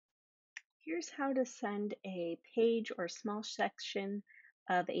Here's how to send a page or small section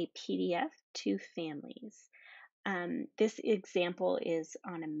of a PDF to families. This example is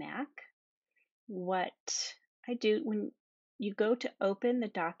on a Mac. What I do when you go to open the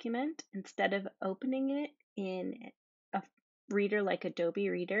document, instead of opening it in a reader like Adobe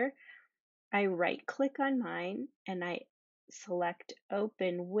Reader, I right click on mine and I select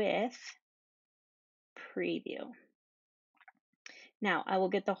Open with Preview. Now, I will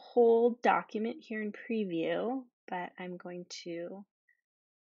get the whole document here in preview, but I'm going to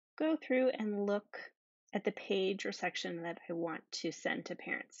go through and look at the page or section that I want to send to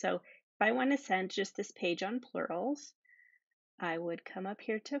parents. So if I want to send just this page on plurals, I would come up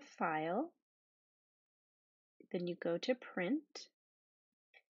here to File, then you go to Print,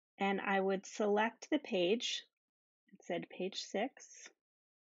 and I would select the page. It said page 6.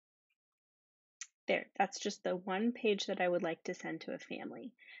 There, that's just the one page that I would like to send to a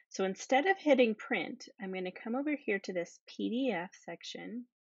family. So instead of hitting print, I'm going to come over here to this PDF section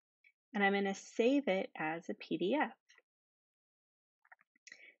and I'm going to save it as a PDF.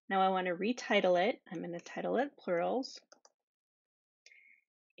 Now I want to retitle it. I'm going to title it Plurals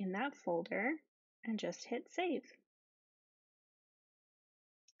in that folder and just hit save.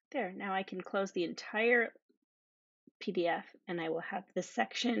 There, now I can close the entire PDF and I will have the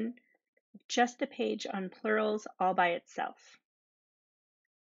section, just the page on plurals all by itself.